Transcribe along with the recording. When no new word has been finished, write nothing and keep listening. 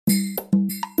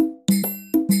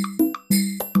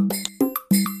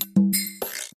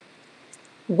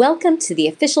Welcome to the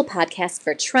official podcast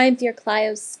for Triumvir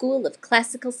Clio's School of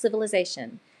Classical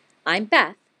Civilization. I'm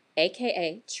Beth,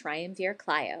 aka Triumvir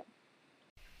Clio.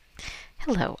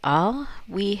 Hello all,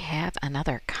 we have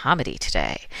another comedy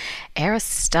today,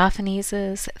 Aristophanes'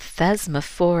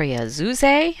 Thesmophoria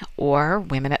Zeusae, or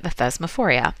Women at the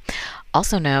Thesmophoria,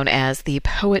 also known as The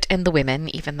Poet and the Women,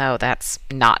 even though that's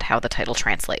not how the title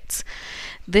translates.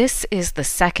 This is the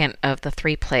second of the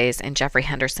three plays in Jeffrey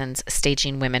Henderson's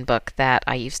Staging Women book that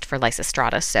I used for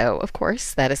Lysistrata, so of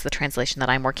course that is the translation that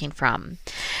I'm working from.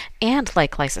 And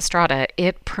like Lysistrata,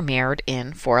 it premiered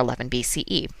in 411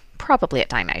 BCE, probably at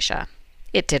Dionysia.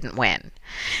 It didn't win.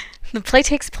 The play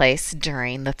takes place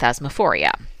during the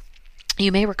Thesmophoria. You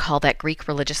may recall that Greek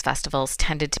religious festivals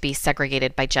tended to be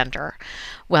segregated by gender.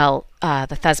 Well,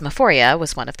 the Thesmophoria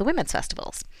was one of the women's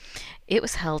festivals. It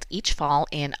was held each fall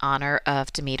in honor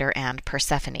of Demeter and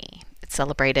Persephone. It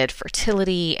celebrated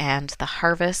fertility and the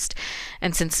harvest,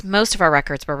 and since most of our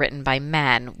records were written by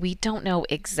men, we don't know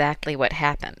exactly what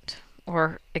happened,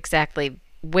 or exactly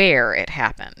where it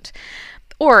happened,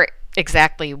 or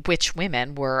exactly which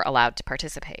women were allowed to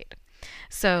participate.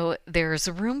 So there's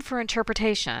room for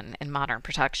interpretation in modern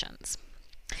productions.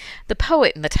 The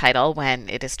poet in the title, when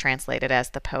it is translated as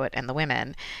The Poet and the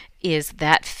Women, is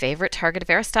that favorite target of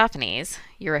Aristophanes,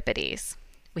 Euripides.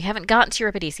 We haven't gotten to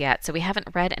Euripides yet, so we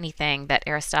haven't read anything that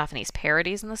Aristophanes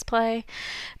parodies in this play,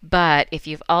 but if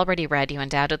you've already read, you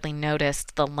undoubtedly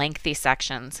noticed the lengthy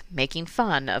sections making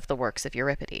fun of the works of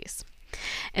Euripides.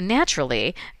 And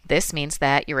naturally, this means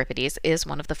that Euripides is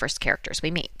one of the first characters we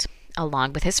meet,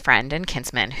 along with his friend and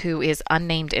kinsman, who is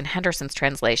unnamed in Henderson's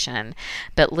translation,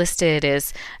 but listed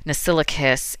as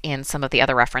Nasilicus in some of the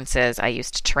other references I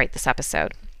used to write this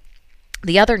episode.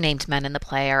 The other named men in the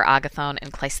play are Agathon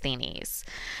and Cleisthenes.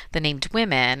 The named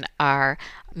women are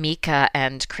Mica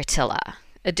and Cratilla.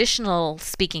 Additional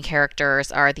speaking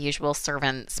characters are the usual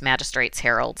servants, magistrates,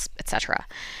 heralds, etc.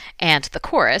 And the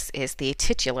chorus is the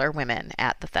titular women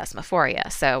at the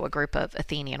Thesmophoria, so a group of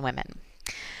Athenian women.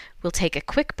 We'll take a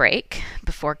quick break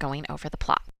before going over the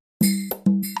plot.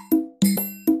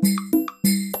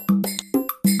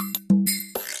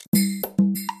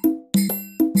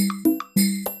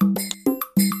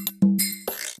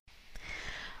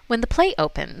 When the play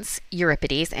opens,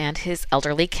 Euripides and his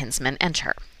elderly kinsman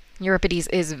enter. Euripides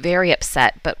is very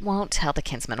upset, but won't tell the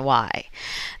kinsman why.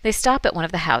 They stop at one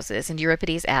of the houses, and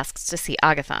Euripides asks to see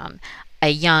Agathon, a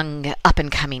young,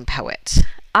 up-and-coming poet.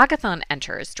 Agathon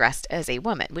enters dressed as a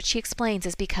woman, which he explains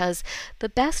is because the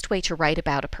best way to write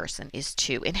about a person is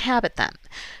to inhabit them.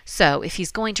 So if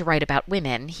he's going to write about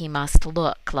women, he must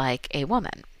look like a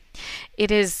woman.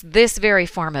 It is this very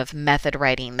form of method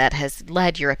writing that has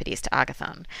led Euripides to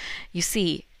Agathon. You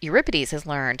see, Euripides has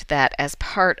learned that as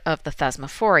part of the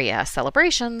Thesmophoria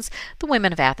celebrations, the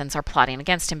women of Athens are plotting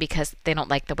against him because they don't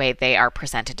like the way they are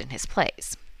presented in his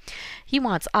plays. He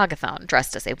wants Agathon,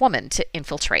 dressed as a woman, to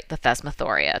infiltrate the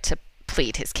Thesmophoria to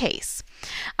plead his case.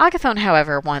 Agathon,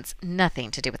 however, wants nothing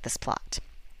to do with this plot.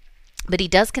 But he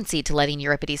does concede to letting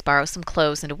Euripides borrow some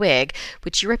clothes and a wig,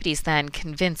 which Euripides then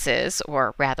convinces,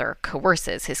 or rather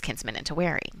coerces, his kinsman into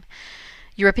wearing.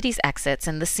 Euripides exits,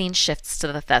 and the scene shifts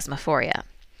to the Thesmophoria.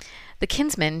 The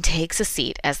kinsman takes a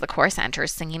seat as the chorus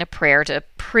enters, singing a prayer to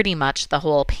pretty much the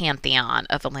whole pantheon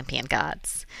of Olympian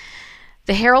gods.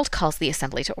 The herald calls the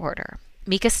assembly to order.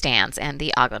 Mica stands, and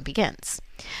the Agon begins.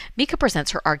 Mica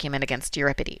presents her argument against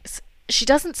Euripides. She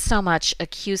doesn't so much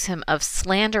accuse him of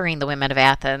slandering the women of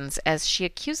Athens as she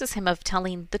accuses him of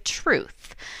telling the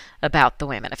truth about the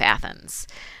women of Athens.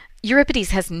 Euripides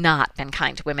has not been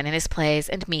kind to women in his plays,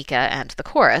 and Mica and the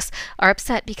chorus are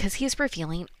upset because he's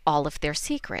revealing all of their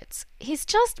secrets. He's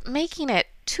just making it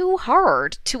too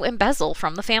hard to embezzle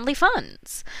from the family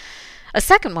funds. A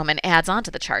second woman adds on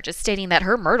to the charges, stating that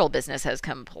her myrtle business has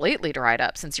completely dried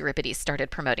up since Euripides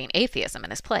started promoting atheism in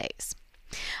his plays.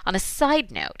 On a side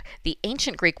note, the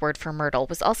ancient Greek word for myrtle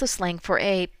was also slang for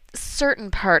a certain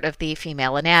part of the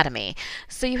female anatomy,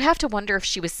 so you have to wonder if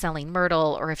she was selling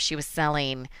myrtle or if she was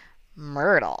selling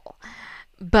myrtle.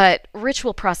 But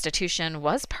ritual prostitution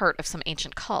was part of some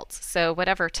ancient cults, so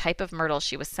whatever type of myrtle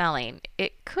she was selling,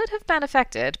 it could have been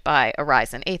affected by a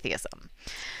rise in atheism.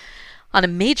 On a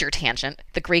major tangent,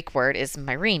 the Greek word is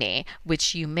Myrene,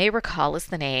 which you may recall is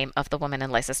the name of the woman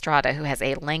in Lysistrata who has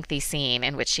a lengthy scene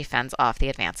in which she fends off the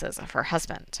advances of her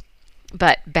husband.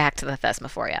 But back to the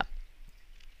Thesmophoria.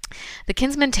 The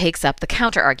kinsman takes up the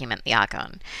counter-argument,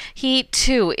 Iagon. He,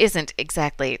 too, isn't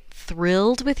exactly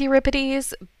thrilled with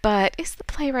Euripides, but is the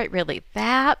playwright really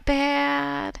that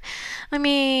bad? I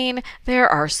mean, there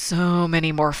are so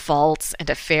many more faults and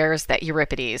affairs that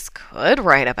Euripides could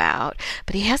write about,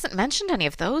 but he hasn't mentioned any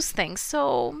of those things,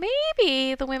 so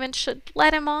maybe the women should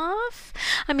let him off?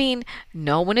 I mean,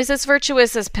 no one is as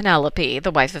virtuous as Penelope,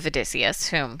 the wife of Odysseus,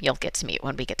 whom you'll get to meet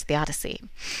when we get to the Odyssey.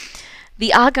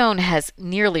 The Agon has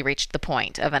nearly reached the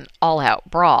point of an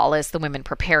all-out brawl as the women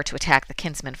prepare to attack the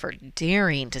kinsman for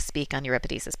daring to speak on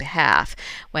Euripides' behalf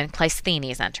when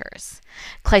Cleisthenes enters.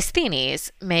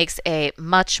 Cleisthenes makes a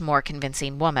much more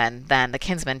convincing woman than the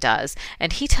kinsman does,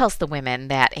 and he tells the women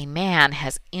that a man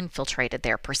has infiltrated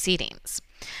their proceedings,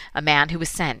 a man who was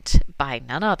sent by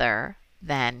none other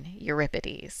than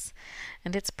Euripides.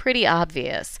 And it's pretty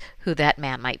obvious who that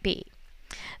man might be.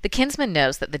 The kinsman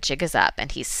knows that the jig is up,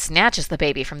 and he snatches the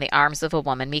baby from the arms of a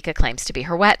woman Mika claims to be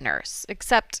her wet nurse,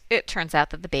 except it turns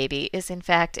out that the baby is in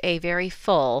fact a very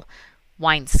full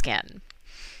wineskin.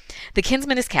 The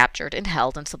kinsman is captured and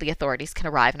held until the authorities can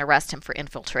arrive and arrest him for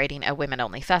infiltrating a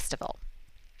women-only festival.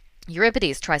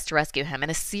 Euripides tries to rescue him in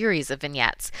a series of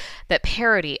vignettes that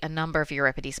parody a number of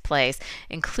Euripides' plays,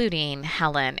 including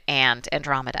Helen and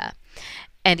Andromeda.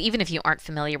 And even if you aren't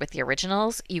familiar with the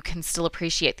originals, you can still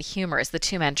appreciate the humor as the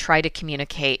two men try to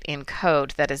communicate in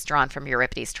code that is drawn from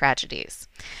Euripides' tragedies.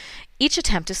 Each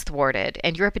attempt is thwarted,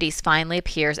 and Euripides finally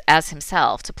appears as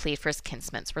himself to plead for his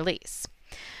kinsman's release.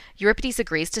 Euripides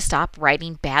agrees to stop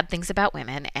writing bad things about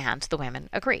women, and the women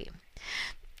agree.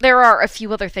 There are a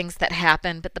few other things that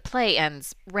happen, but the play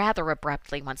ends rather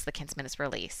abruptly once the kinsman is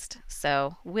released.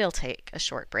 So we'll take a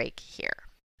short break here.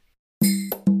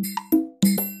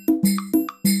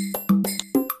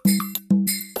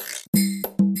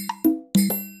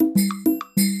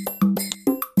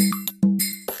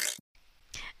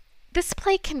 This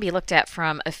play can be looked at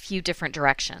from a few different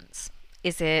directions.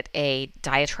 Is it a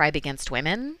diatribe against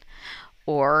women?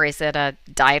 Or is it a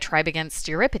diatribe against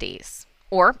Euripides?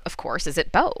 Or, of course, is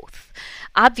it both?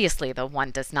 Obviously, the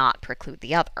one does not preclude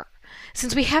the other.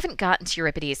 Since we haven't gotten to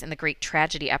Euripides in the Greek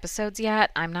tragedy episodes yet,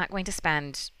 I'm not going to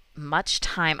spend much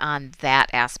time on that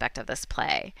aspect of this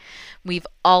play. We've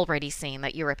already seen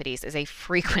that Euripides is a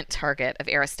frequent target of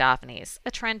Aristophanes,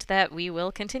 a trend that we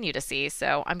will continue to see,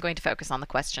 so I'm going to focus on the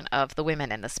question of the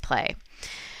women in this play.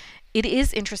 It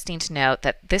is interesting to note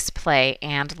that this play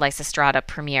and Lysistrata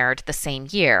premiered the same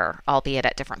year, albeit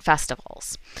at different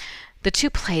festivals. The two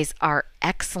plays are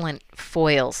excellent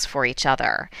foils for each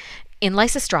other. In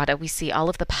Lysistrata, we see all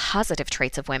of the positive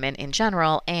traits of women in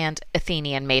general and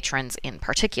Athenian matrons in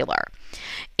particular.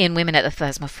 In Women at the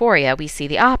Thesmophoria, we see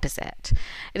the opposite.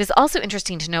 It is also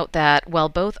interesting to note that while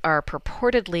both are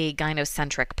purportedly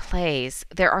gynocentric plays,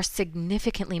 there are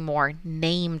significantly more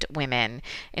named women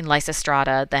in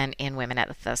Lysistrata than in Women at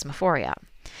the Thesmophoria.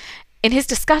 In his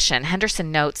discussion,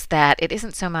 Henderson notes that it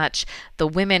isn't so much the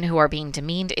women who are being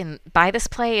demeaned by this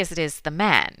play as it is the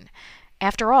men.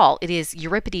 After all, it is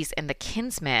Euripides and the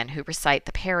kinsmen who recite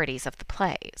the parodies of the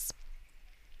plays.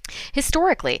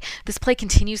 Historically, this play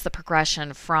continues the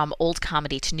progression from old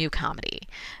comedy to new comedy.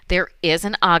 There is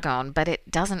an agon, but it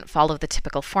doesn't follow the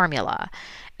typical formula.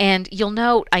 And you'll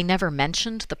note I never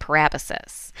mentioned the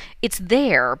parabasis. It's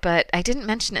there, but I didn't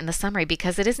mention it in the summary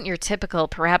because it isn't your typical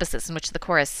parabasis in which the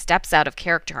chorus steps out of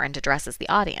character and addresses the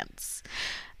audience.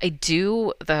 I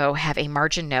do, though, have a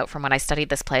margin note from when I studied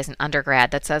this play as an undergrad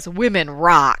that says, "Women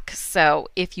rock." So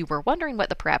if you were wondering what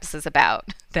the parabasis is about,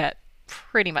 that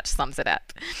pretty much sums it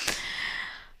up.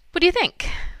 What do you think?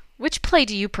 Which play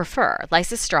do you prefer,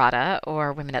 Lysistrata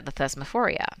or Women at the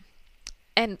Thesmophoria?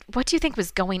 And what do you think was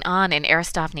going on in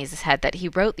Aristophanes' head that he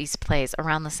wrote these plays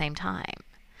around the same time?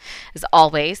 As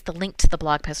always, the link to the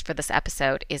blog post for this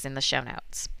episode is in the show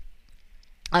notes.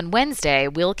 On Wednesday,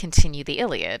 we'll continue the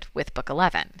Iliad with Book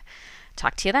 11.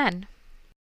 Talk to you then.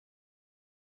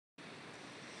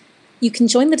 You can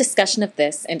join the discussion of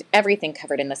this and everything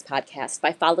covered in this podcast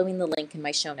by following the link in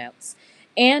my show notes.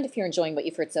 And if you're enjoying what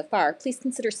you've heard so far, please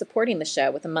consider supporting the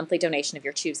show with a monthly donation of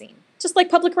your choosing, just like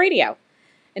public radio.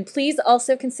 And please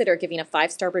also consider giving a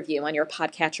 5-star review on your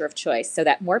podcatcher of choice so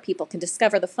that more people can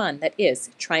discover the fun that is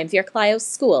Triumvir Clio's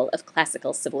School of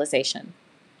Classical Civilization.